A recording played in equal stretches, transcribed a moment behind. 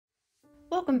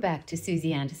Welcome back to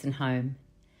Suzie Anderson Home.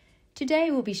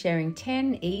 Today we'll be sharing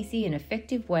 10 easy and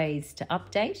effective ways to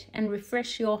update and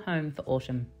refresh your home for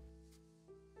autumn.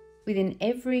 Within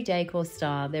every decor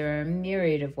style, there are a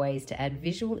myriad of ways to add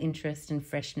visual interest and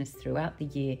freshness throughout the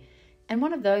year, and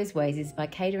one of those ways is by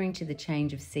catering to the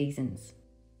change of seasons.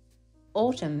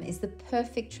 Autumn is the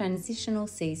perfect transitional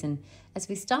season as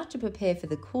we start to prepare for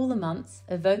the cooler months,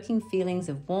 evoking feelings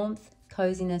of warmth,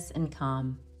 coziness and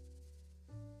calm.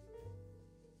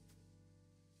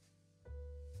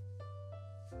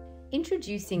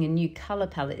 Introducing a new colour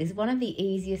palette is one of the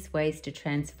easiest ways to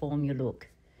transform your look.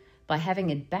 By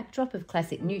having a backdrop of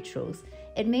classic neutrals,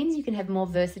 it means you can have more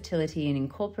versatility in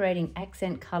incorporating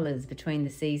accent colours between the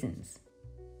seasons.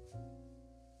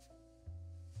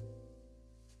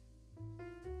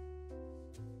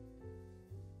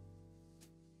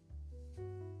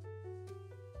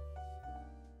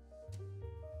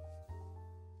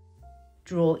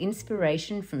 Draw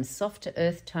inspiration from softer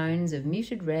earth tones of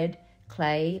muted red,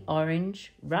 clay,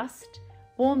 orange, rust,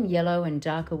 warm yellow and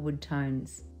darker wood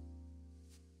tones.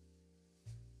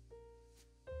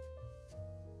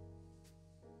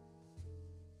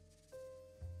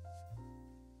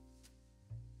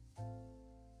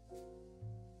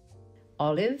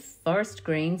 Olive, forest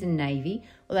greens and navy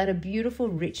will add a beautiful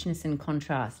richness and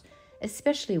contrast,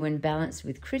 especially when balanced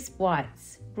with crisp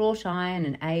whites, wrought iron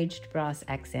and aged brass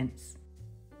accents.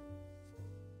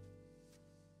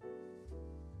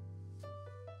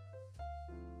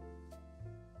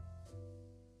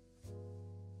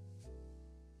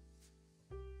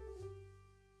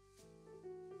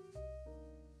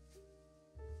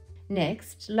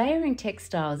 Next, layering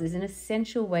textiles is an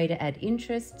essential way to add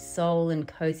interest, soul and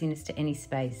coziness to any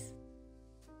space.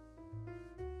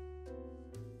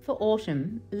 For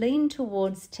autumn, lean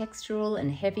towards textural and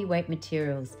heavyweight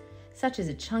materials such as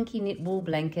a chunky knit wool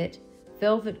blanket,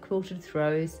 velvet quilted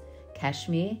throws,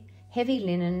 cashmere, heavy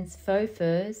linens, faux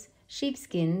furs,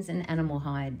 sheepskins and animal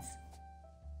hides.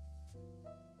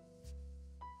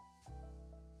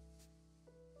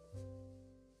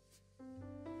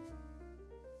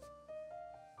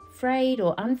 Frayed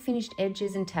or unfinished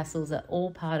edges and tassels are all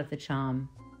part of the charm.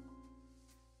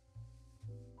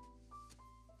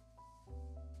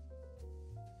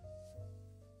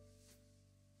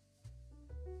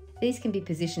 These can be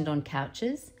positioned on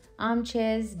couches,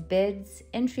 armchairs, beds,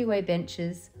 entryway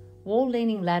benches,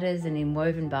 wall-leaning ladders and in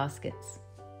woven baskets.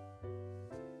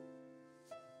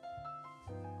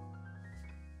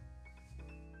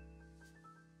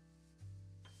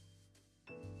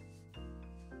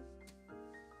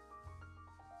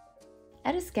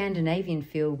 Add a Scandinavian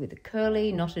feel with a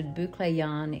curly, knotted boucle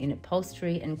yarn in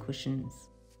upholstery and cushions.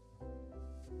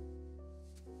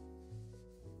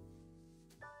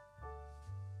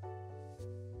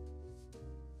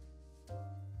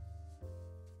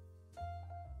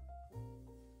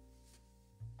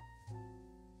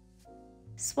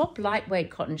 Swap lightweight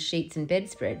cotton sheets and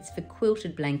bedspreads for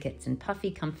quilted blankets and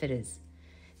puffy comforters.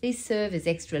 These serve as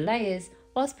extra layers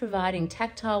whilst providing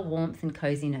tactile warmth and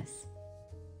coziness.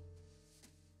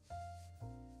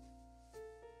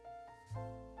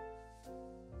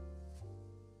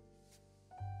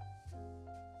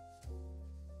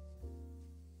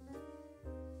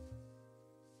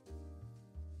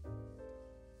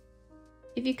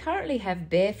 If you currently have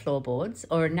bare floorboards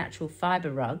or a natural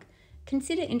fibre rug,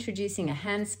 consider introducing a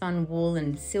hand-spun wool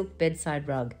and silk bedside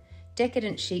rug,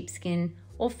 decadent sheepskin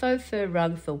or faux fur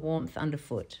rug for warmth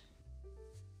underfoot.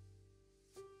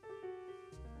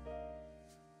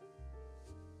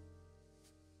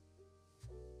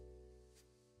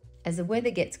 As the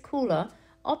weather gets cooler,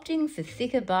 opting for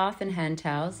thicker bath and hand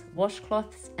towels,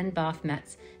 washcloths and bath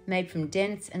mats made from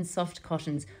dense and soft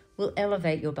cottons will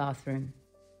elevate your bathroom.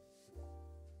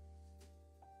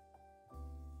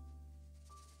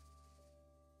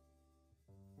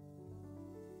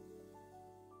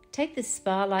 Take the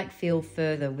spa-like feel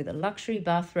further with a luxury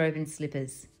bathrobe and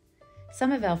slippers.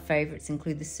 Some of our favourites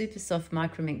include the super soft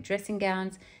micro-mink dressing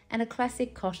gowns and a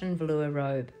classic cotton velour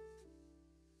robe.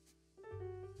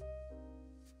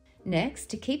 Next,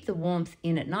 to keep the warmth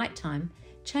in at night time,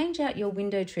 change out your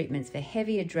window treatments for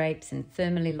heavier drapes and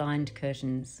thermally lined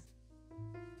curtains.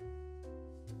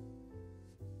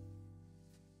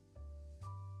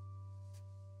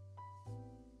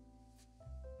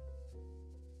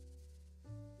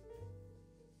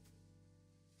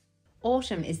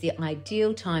 Autumn is the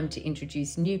ideal time to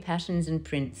introduce new patterns and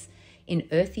prints in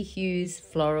earthy hues,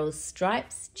 florals,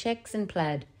 stripes, checks and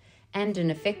plaid, and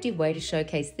an effective way to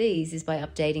showcase these is by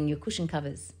updating your cushion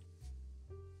covers.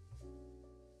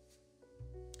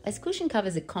 As cushion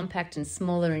covers are compact and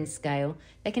smaller in scale,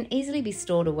 they can easily be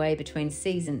stored away between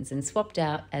seasons and swapped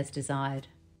out as desired.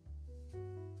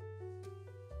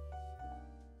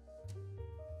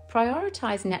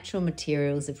 Prioritise natural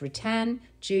materials of rattan,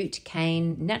 jute,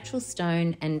 cane, natural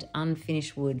stone and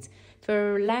unfinished woods for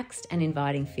a relaxed and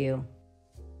inviting feel.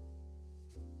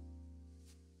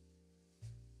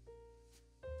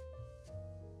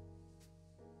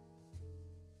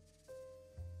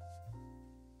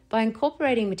 By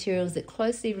incorporating materials that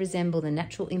closely resemble the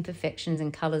natural imperfections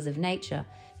and colours of nature,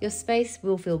 your space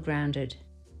will feel grounded.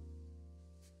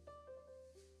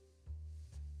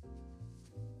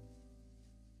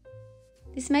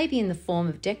 This may be in the form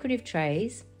of decorative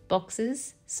trays,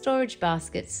 boxes, storage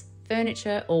baskets,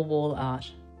 furniture or wall art.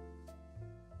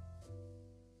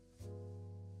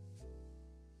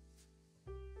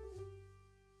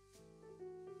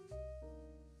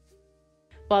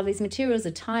 While these materials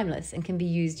are timeless and can be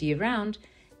used year-round,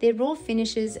 their raw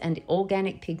finishes and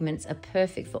organic pigments are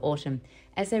perfect for autumn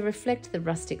as they reflect the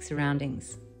rustic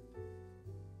surroundings.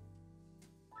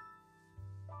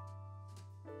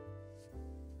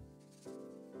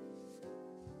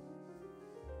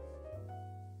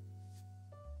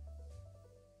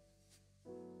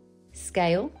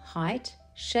 Scale, height,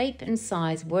 shape and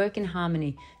size work in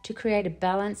harmony to create a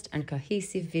balanced and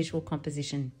cohesive visual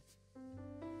composition.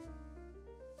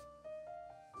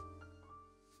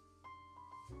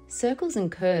 Circles and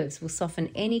curves will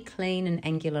soften any clean and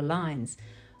angular lines,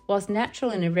 whilst natural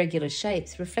and irregular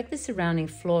shapes reflect the surrounding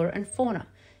flora and fauna,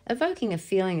 evoking a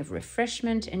feeling of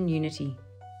refreshment and unity.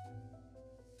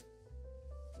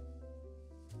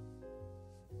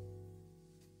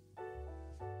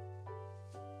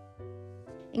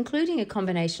 Including a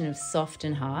combination of soft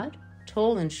and hard,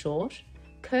 tall and short,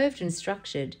 curved and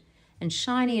structured, and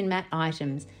shiny and matte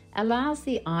items allows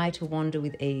the eye to wander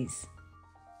with ease.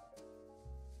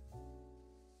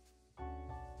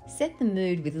 Set the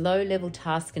mood with low-level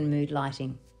task and mood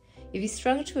lighting. If you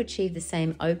struggle to achieve the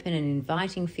same open and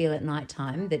inviting feel at night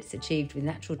time that's achieved with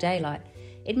natural daylight,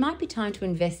 it might be time to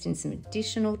invest in some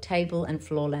additional table and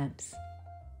floor lamps.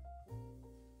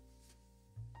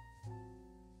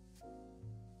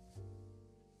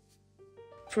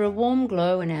 For a warm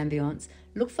glow and ambience,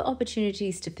 look for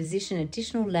opportunities to position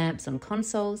additional lamps on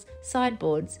consoles,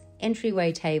 sideboards,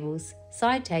 entryway tables,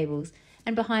 side tables,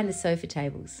 and behind the sofa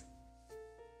tables.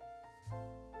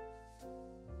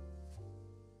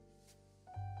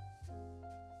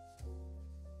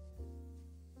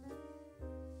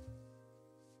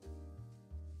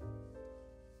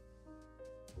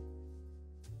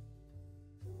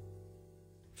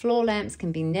 Floor lamps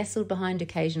can be nestled behind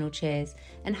occasional chairs,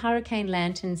 and hurricane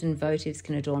lanterns and votives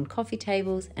can adorn coffee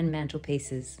tables and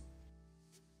mantelpieces.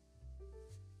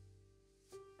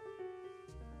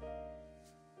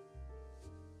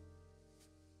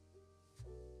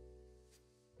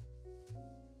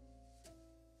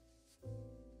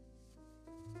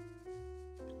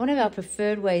 One of our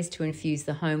preferred ways to infuse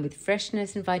the home with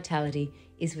freshness and vitality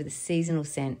is with a seasonal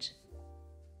scent.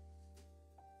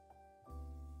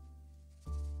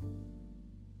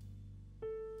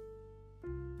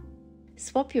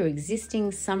 Swap your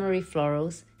existing summery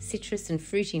florals, citrus and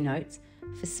fruity notes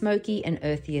for smoky and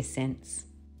earthier scents.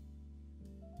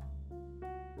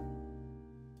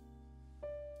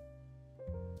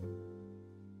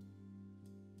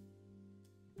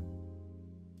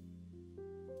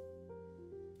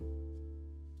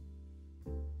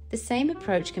 The same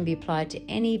approach can be applied to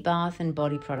any bath and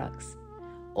body products.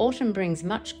 Autumn brings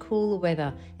much cooler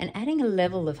weather, and adding a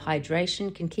level of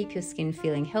hydration can keep your skin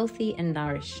feeling healthy and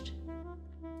nourished.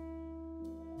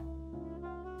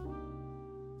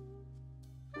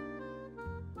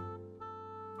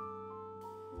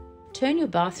 Turn your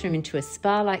bathroom into a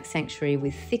spa-like sanctuary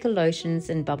with thicker lotions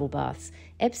and bubble baths,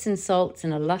 Epsom salts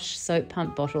and a lush soap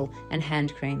pump bottle and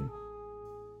hand cream.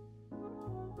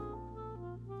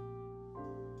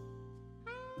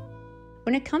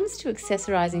 When it comes to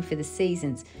accessorising for the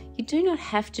seasons, you do not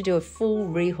have to do a full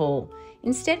rehaul.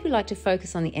 Instead, we like to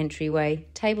focus on the entryway,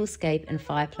 tablescape and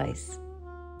fireplace.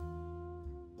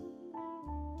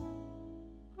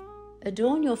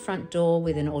 Adorn your front door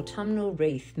with an autumnal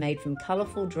wreath made from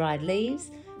colourful dried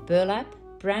leaves, burlap,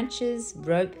 branches,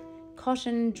 rope,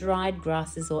 cotton, dried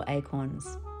grasses or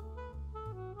acorns.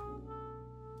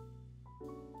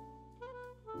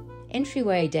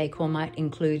 Entryway decor might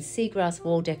include seagrass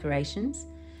wall decorations,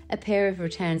 a pair of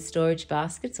rattan storage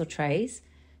baskets or trays,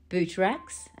 boot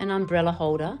racks, an umbrella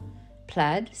holder,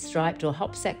 plaid, striped or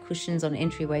hopsack cushions on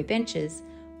entryway benches,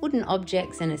 wooden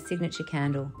objects and a signature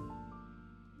candle.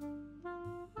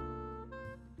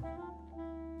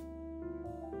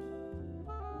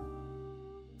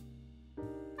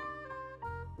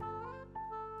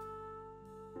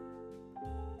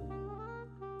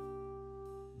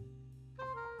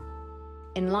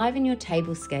 Enliven your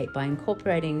tablescape by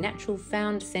incorporating natural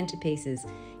found centerpieces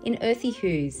in earthy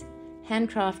hues,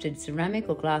 handcrafted ceramic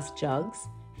or glass jugs,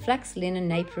 flax linen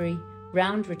napery,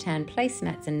 round rattan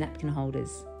placemats and napkin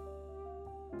holders.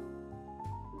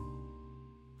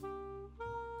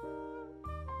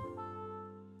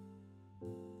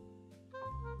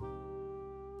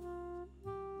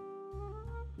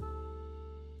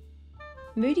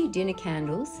 Moody dinner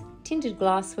candles, tinted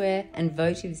glassware and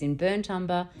votives in burnt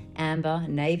umber, amber,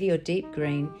 navy or deep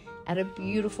green add a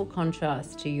beautiful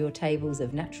contrast to your tables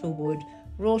of natural wood,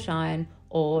 wrought iron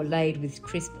or laid with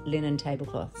crisp linen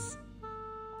tablecloths.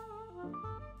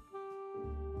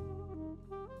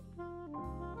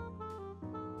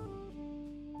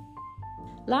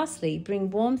 Lastly, bring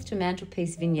warmth to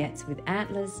mantelpiece vignettes with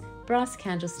antlers, brass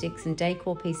candlesticks and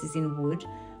decor pieces in wood,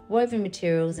 woven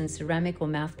materials and ceramic or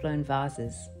mouth-blown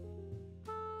vases.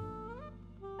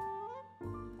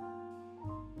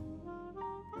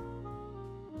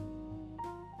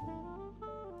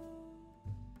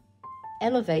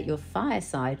 Elevate your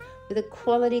fireside with a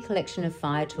quality collection of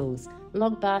fire tools,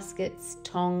 log baskets,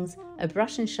 tongs, a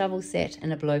brush and shovel set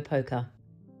and a blow poker.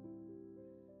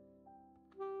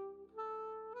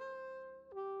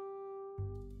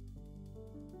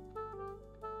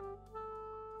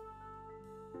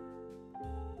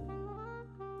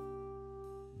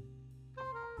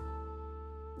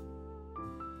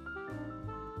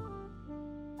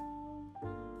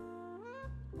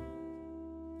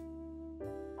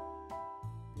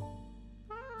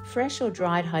 Fresh or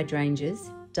dried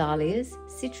hydrangeas, dahlias,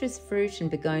 citrus fruit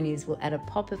and begonias will add a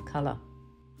pop of colour.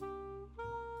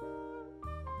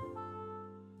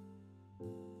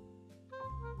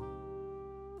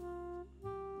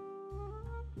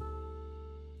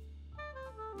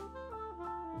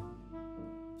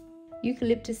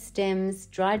 Eucalyptus stems,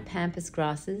 dried pampas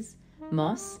grasses,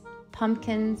 moss,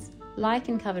 pumpkins,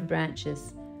 lichen-covered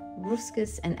branches,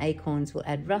 ruscus and acorns will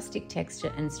add rustic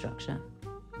texture and structure.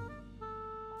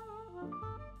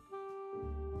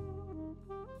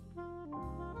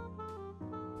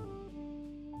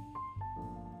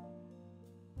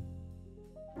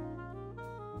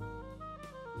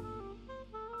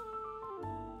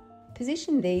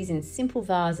 Position these in simple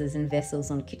vases and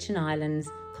vessels on kitchen islands,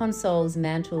 consoles,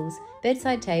 mantles,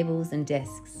 bedside tables and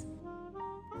desks.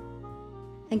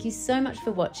 Thank you so much for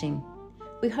watching.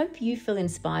 We hope you feel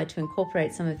inspired to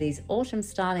incorporate some of these autumn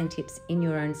styling tips in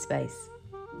your own space.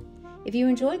 If you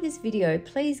enjoyed this video,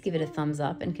 please give it a thumbs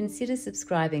up and consider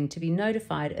subscribing to be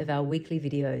notified of our weekly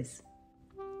videos.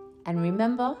 And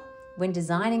remember, when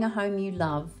designing a home you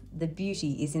love, the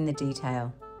beauty is in the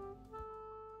detail.